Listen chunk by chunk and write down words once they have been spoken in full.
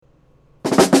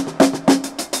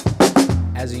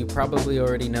As you probably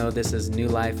already know, this is New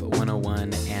Life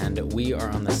 101, and we are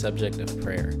on the subject of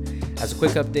prayer. As a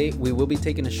quick update, we will be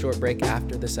taking a short break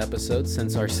after this episode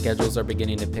since our schedules are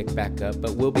beginning to pick back up,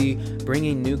 but we'll be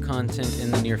bringing new content in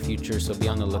the near future, so be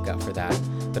on the lookout for that.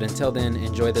 But until then,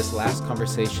 enjoy this last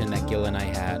conversation that Gil and I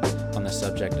had on the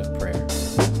subject of prayer.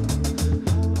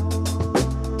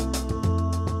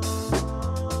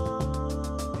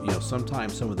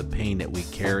 Sometimes some of the pain that we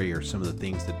carry or some of the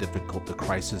things, the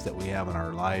crisis that we have in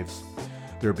our lives,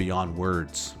 they're beyond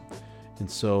words. And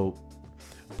so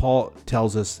Paul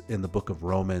tells us in the book of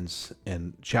Romans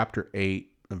in chapter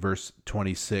 8, verse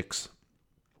 26,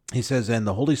 he says, "And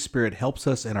the Holy Spirit helps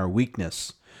us in our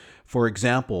weakness. For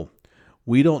example,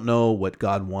 we don't know what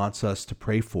God wants us to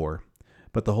pray for,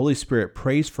 but the Holy Spirit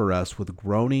prays for us with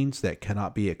groanings that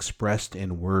cannot be expressed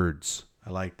in words." I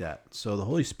like that. So the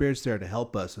Holy Spirit's there to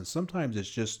help us. And sometimes it's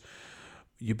just,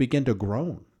 you begin to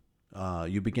groan.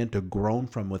 You begin to groan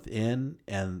from within,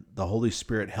 and the Holy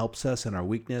Spirit helps us in our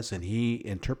weakness, and He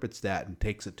interprets that and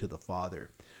takes it to the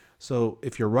Father. So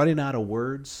if you're running out of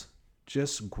words,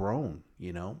 just groan,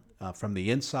 from the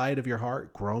inside of your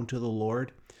heart, groan to the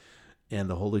Lord,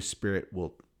 and the Holy Spirit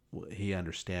He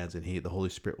understands, and the Holy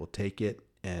Spirit will take it,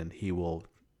 and He will,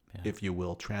 if you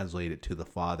will, translate it to the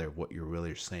Father, what you're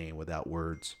really saying without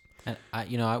words. And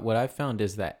what I've found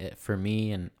is that for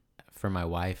me and for my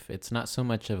wife, it's not so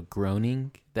much of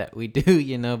groaning that we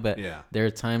do, but there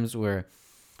are times where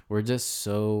we're just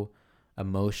so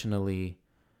emotionally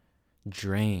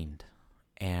drained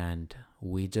and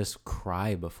we just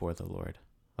cry before the Lord.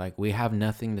 Like, we have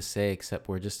nothing to say except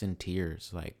we're just in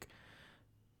tears. Like,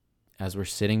 as we're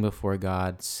sitting before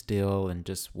God still and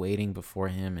just waiting before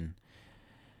Him,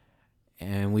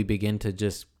 and we begin to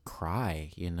just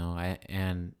cry,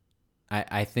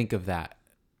 I think of that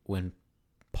when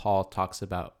Paul talks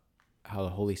about how the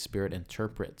Holy Spirit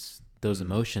interprets those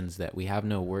emotions that we have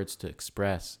no words to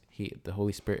express. The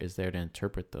Holy Spirit is there to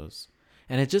interpret those.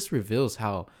 And it just reveals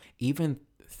how even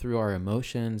through our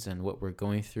emotions and what we're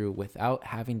going through, without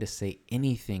having to say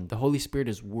anything, the Holy Spirit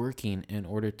is working in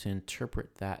order to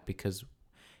interpret that, because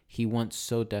He wants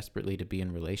so desperately to be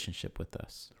in relationship with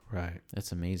us. Right.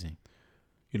 That's amazing.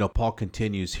 Paul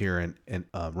continues here in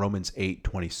Romans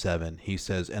 8:27. He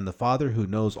says, "And the Father who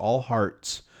knows all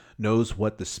hearts knows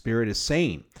what the Spirit is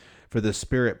saying, for the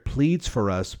Spirit pleads for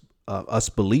us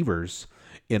believers,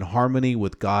 in harmony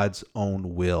with God's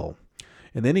own will."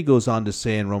 And then he goes on to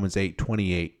say in Romans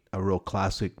 8:28, a real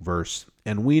classic verse,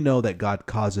 "And we know that God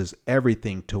causes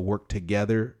everything to work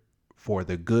together for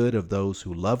the good of those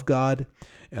who love God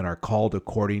and are called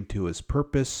according to His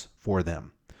purpose for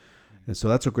them." And so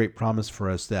that's a great promise for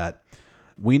us, that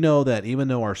we know that even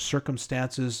though our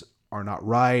circumstances are not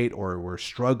right, or we're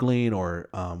struggling, or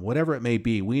whatever it may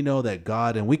be, we know that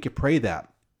God, and we could pray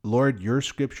that, "Lord, your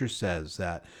scripture says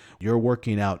that you're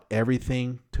working out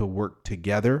everything to work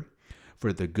together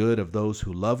for the good of those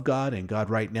who love God." And God,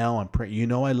 right now I'm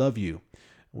praying, I love you.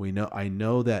 I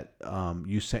know that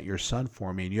you sent your Son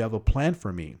for me, and you have a plan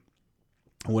for me.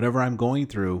 Whatever I'm going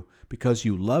through, because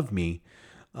you love me,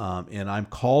 and I'm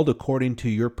called according to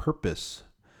your purpose.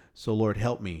 So Lord,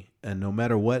 help me. And no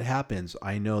matter what happens,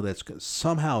 I know that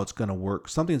somehow it's going to work.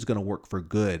 Something's going to work for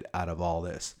good out of all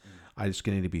this. I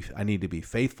need to be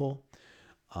faithful.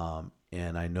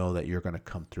 And I know that you're going to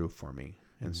come through for me.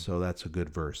 And so that's a good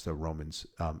verse, the Romans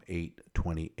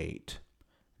 8:28.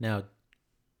 Now,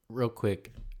 real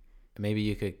quick, maybe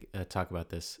you could talk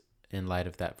about this in light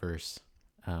of that verse.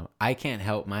 I can't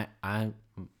help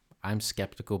I'm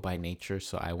skeptical by nature,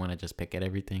 so I want to just pick at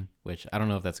everything, which I don't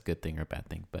know if that's a good thing or a bad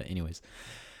thing. But anyways,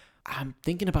 I'm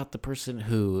thinking about the person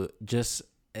who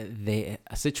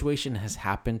a situation has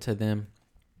happened to them,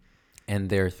 and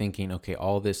they're thinking, okay,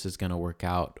 all this is going to work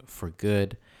out for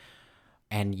good,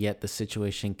 and yet the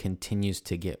situation continues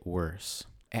to get worse.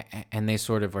 And they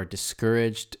sort of are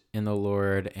discouraged in the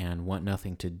Lord and want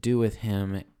nothing to do with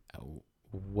Him.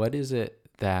 What is it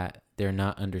that they're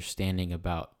not understanding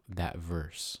about that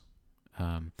verse?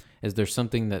 Is there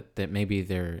something that maybe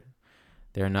they're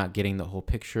not getting the whole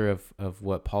picture of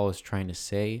what Paul is trying to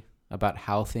say about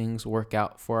how things work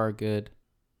out for our good?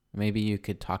 Maybe you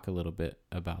could talk a little bit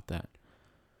about that.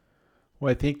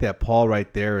 Well, I think that Paul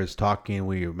right there is talking,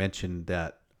 we mentioned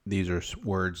that these are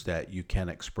words that you can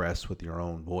express with your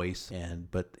own voice.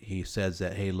 But he says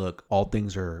that, hey, look, all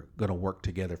things are going to work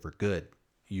together for good.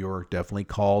 You're definitely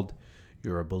called.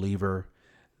 You're a believer,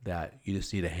 that you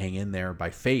just need to hang in there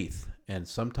by faith. And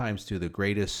sometimes through the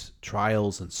greatest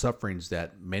trials and sufferings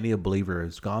that many a believer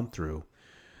has gone through,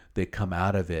 they come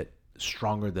out of it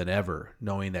stronger than ever,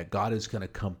 knowing that God is going to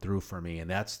come through for me. And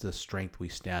that's the strength we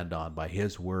stand on, by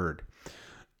His word.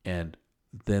 And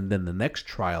then the next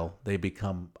trial, they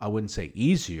become, I wouldn't say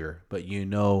easier, but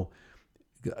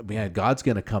man, God's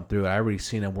going to come through. I already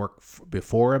seen him work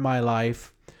before in my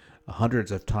life,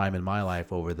 hundreds of time in my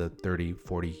life over the 30,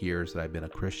 40 years that I've been a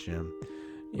Christian,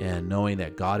 and knowing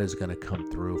that God is going to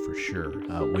come through for sure.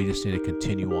 We just need to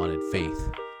continue on in faith.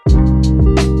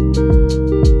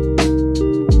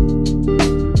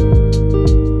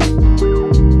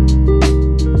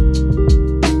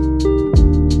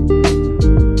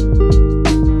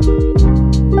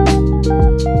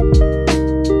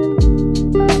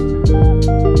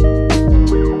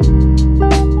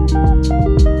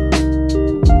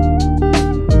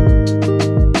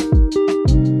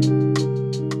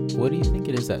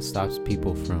 That stops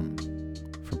people from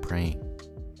praying.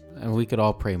 And we could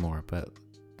all pray more, but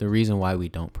the reason why we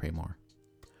don't pray more.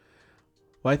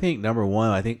 Well, I think number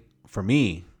one, for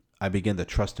me, I begin to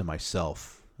trust in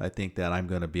myself. I think that I'm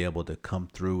going to be able to come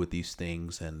through with these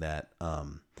things, and that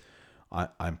I'm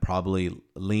probably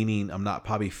I'm not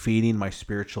probably feeding my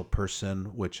spiritual person,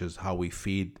 which is how we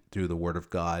feed through the Word of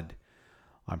God.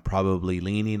 I'm probably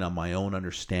leaning on my own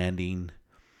understanding.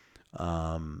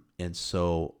 And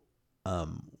so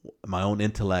my own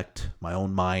intellect, my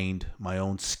own mind, my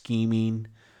own scheming,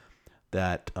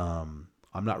 that I'm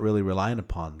not really relying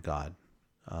upon God.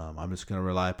 I'm just going to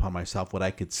rely upon myself, what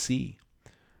I could see.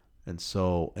 And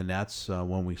that's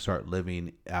when we start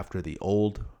living after the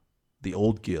old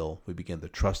Gil. We begin to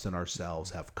trust in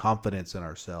ourselves, have confidence in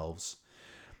ourselves.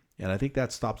 And I think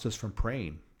that stops us from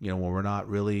praying. When we're not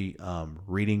really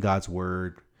reading God's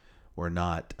word, we're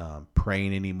not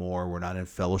praying anymore. We're not in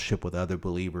fellowship with other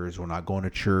believers. We're not going to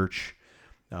church.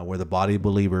 We're the body of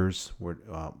believers. We're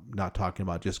not talking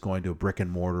about just going to a brick and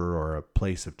mortar or a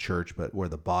place of church, but where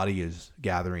the body is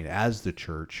gathering as the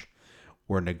church.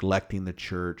 We're neglecting the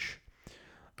church.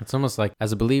 It's almost like,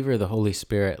 as a believer, the Holy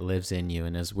Spirit lives in you.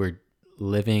 And as we're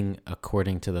living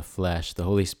according to the flesh, the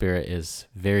Holy Spirit is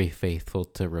very faithful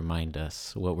to remind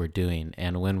us what we're doing.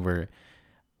 And when we're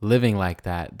living like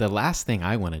that, the last thing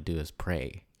I want to do is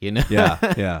pray,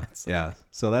 Yeah.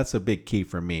 So that's a big key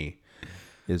for me,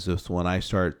 is just when I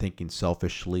start thinking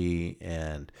selfishly,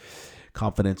 and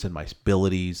confidence in my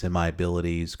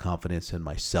abilities, confidence in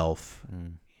myself,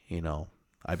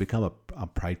 I become a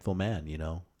prideful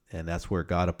man, and that's where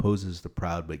God opposes the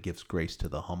proud but gives grace to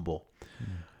the humble.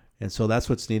 And so that's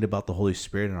what's neat about the Holy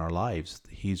Spirit in our lives.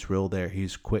 He's real there.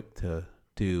 He's quick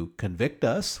to convict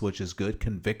us, which is good.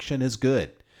 Conviction is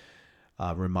good.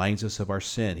 Reminds us of our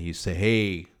sin. He say,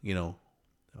 hey,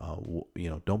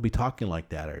 don't be talking like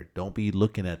that, or don't be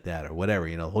looking at that, or whatever.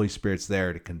 The Holy Spirit's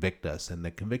there to convict us, and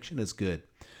the conviction is good.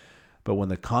 But when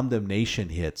the condemnation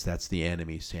hits, that's the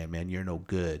enemy saying, man, you're no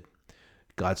good.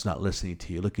 God's not listening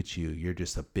to you. Look at you. You're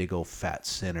just a big old fat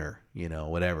sinner,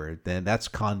 whatever. Then that's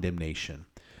condemnation.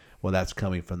 Well, that's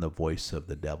coming from the voice of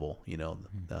the devil,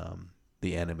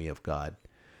 the enemy of God.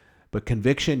 But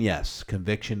conviction, yes,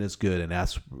 conviction is good, and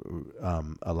that's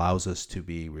allows us to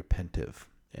be repentive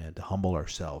and to humble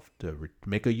ourselves, to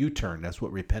make a U-turn. That's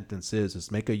what repentance is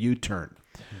make a U-turn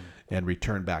and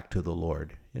return back to the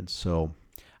Lord. And so,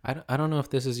 I don't know if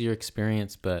this is your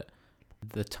experience, but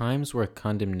the times where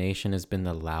condemnation has been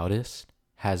the loudest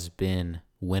has been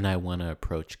when I want to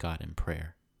approach God in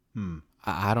prayer.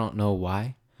 I don't know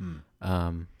why.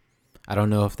 I don't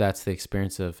know if that's the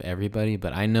experience of everybody,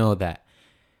 but I know that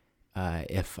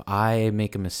if I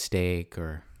make a mistake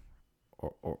or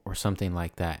something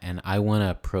like that, and I want to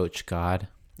approach God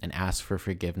and ask for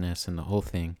forgiveness and the whole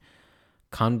thing,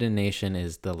 condemnation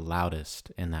is the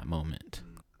loudest in that moment.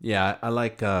 Yeah, I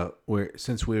like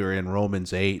since we were in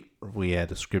Romans 8, we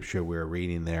had a scripture we were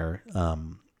reading there.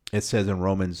 It says in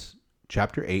Romans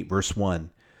chapter 8, verse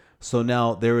 1, so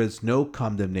now there is no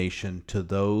condemnation to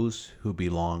those who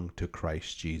belong to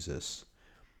Christ Jesus.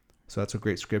 So that's a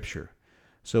great scripture.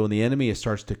 So when the enemy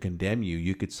starts to condemn you,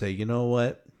 you could say, you know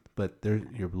what? But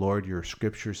your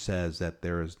scripture says that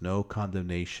there is no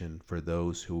condemnation for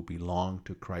those who belong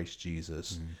to Christ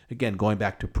Jesus. Again, going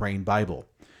back to praying Bible.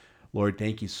 Lord,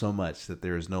 thank you so much that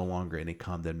there is no longer any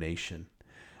condemnation.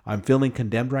 I'm feeling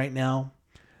condemned right now,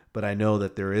 but I know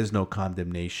that there is no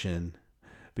condemnation,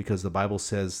 because the Bible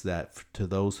says that to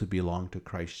those who belong to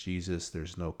Christ Jesus,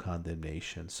 there's no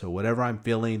condemnation. So whatever I'm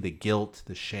feeling, the guilt,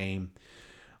 the shame,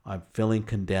 I'm feeling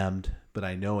condemned, but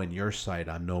I know in your sight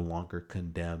I'm no longer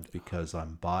condemned, because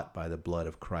I'm bought by the blood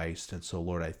of Christ. And so,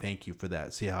 Lord, I thank you for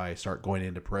that. See how I start going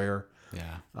into prayer?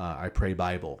 Yeah. I pray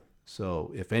Bible.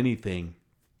 So if anything,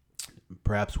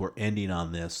 perhaps we're ending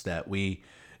on this, that we,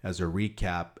 as a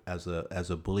recap, as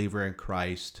a believer in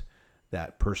Christ,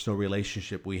 that personal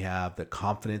relationship we have, the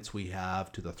confidence we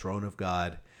have to the throne of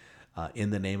God, in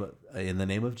the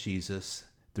name of Jesus,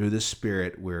 through the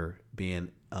Spirit, we're being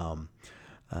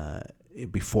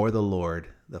before the Lord,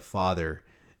 the Father,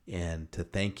 and to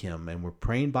thank Him. And we're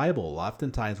praying Bible.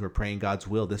 Oftentimes we're praying God's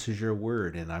will. This is your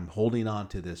word, and I'm holding on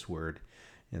to this word.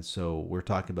 And so we're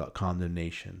talking about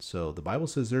condemnation. So the Bible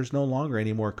says there's no longer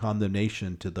any more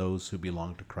condemnation to those who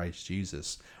belong to Christ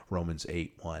Jesus, Romans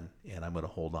 8:1. And I'm going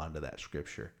to hold on to that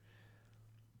scripture.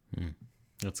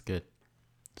 That's good.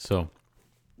 So,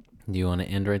 do you want to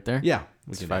end right there? Yeah,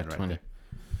 we can end right there.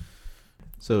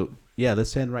 So, yeah,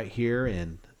 let's end right here,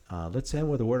 and let's end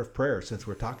with a word of prayer since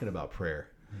we're talking about prayer.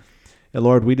 And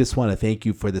Lord, we just want to thank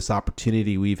you for this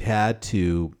opportunity we've had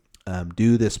to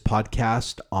do this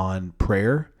podcast on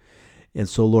prayer. And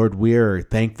so, Lord, we are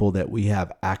thankful that we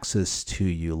have access to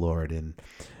you, Lord, and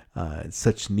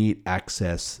such neat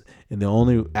access. And the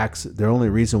only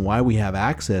reason why we have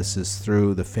access is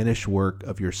through the finished work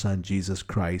of your Son, Jesus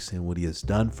Christ, and what He has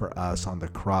done for us on the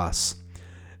cross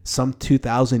some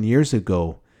 2,000 years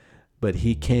ago. But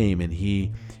He came and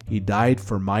He died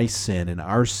for my sin and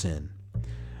our sin,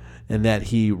 and that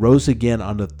He rose again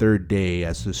on the third day,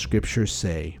 as the scriptures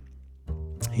say.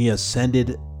 He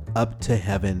ascended up to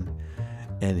heaven,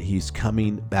 and He's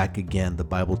coming back again. The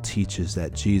Bible teaches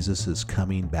that Jesus is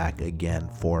coming back again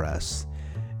for us.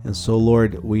 And so,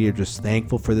 Lord, we are just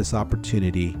thankful for this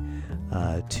opportunity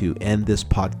to end this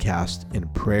podcast in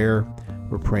prayer.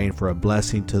 We're praying for a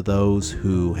blessing to those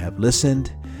who have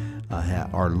listened,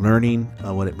 are learning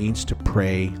what it means to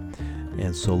pray.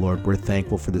 And so, Lord, we're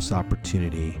thankful for this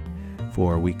opportunity,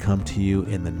 for we come to you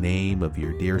in the name of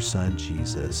your dear Son,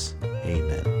 Jesus.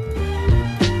 Amen.